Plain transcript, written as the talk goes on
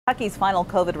Kentucky's final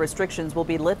COVID restrictions will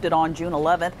be lifted on June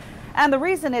 11th. And the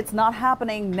reason it's not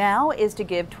happening now is to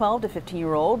give 12 to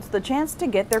 15-year-olds the chance to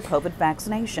get their COVID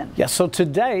vaccination. Yes, so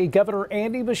today, Governor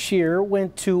Beshear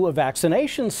went to a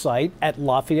vaccination site at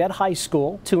Lafayette High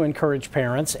School to encourage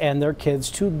parents and their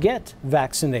kids to get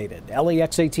vaccinated.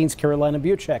 LEX 18's Carolina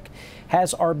Buchek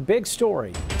has our big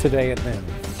story today at noon.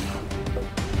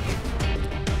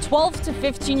 12 to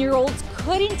 15-year-olds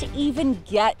couldn't even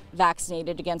get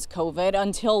vaccinated against COVID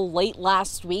until late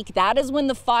last week. That is when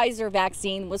the Pfizer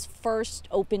vaccine was first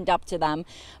opened up to them.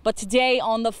 But today,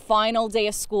 on the final day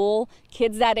of school,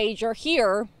 kids that age are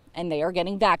here and they are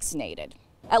getting vaccinated.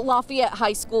 At Lafayette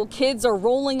High School, kids are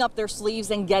rolling up their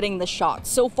sleeves and getting the shot.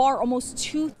 So far, almost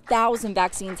 2,000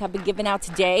 vaccines have been given out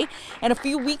today. And a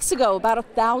few weeks ago, about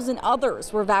 1,000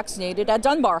 others were vaccinated at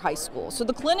Dunbar High School. So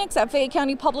the clinics at Fayette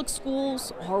County Public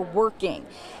Schools are working.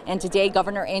 And today,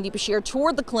 Governor Beshear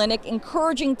toured the clinic,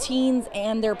 encouraging teens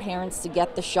and their parents to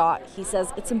get the shot. He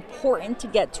says it's important to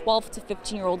get 12 to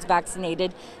 15-year-olds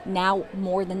vaccinated now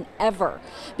more than ever.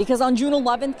 Because on June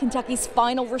 11th, Kentucky's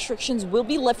final restrictions will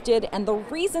be lifted, and the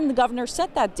reason the governor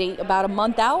set that date about a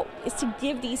month out is to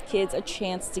give these kids a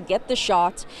chance to get the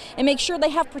shot and make sure they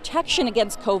have protection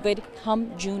against COVID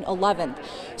come June 11th.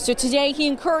 So today he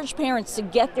encouraged parents to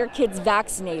get their kids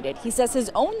vaccinated. He says his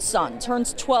own son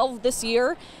turns 12 this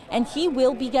year and he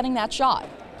will be getting that shot.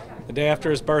 The day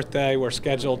after his birthday, we're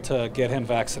scheduled to get him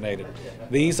vaccinated.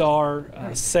 These are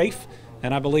safe,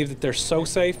 and I believe that they're so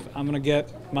safe, I'm going to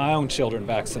get my own children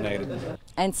vaccinated.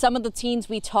 And some of the teens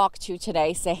we talked to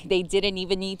today say they didn't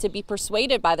even need to be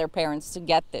persuaded by their parents to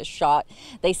get this shot.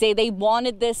 They say they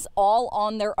wanted this all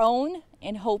on their own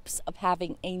in hopes of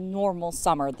having a normal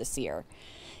summer this year.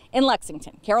 In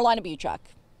Lexington, Carolina Buchek,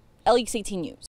 LEX 18 News.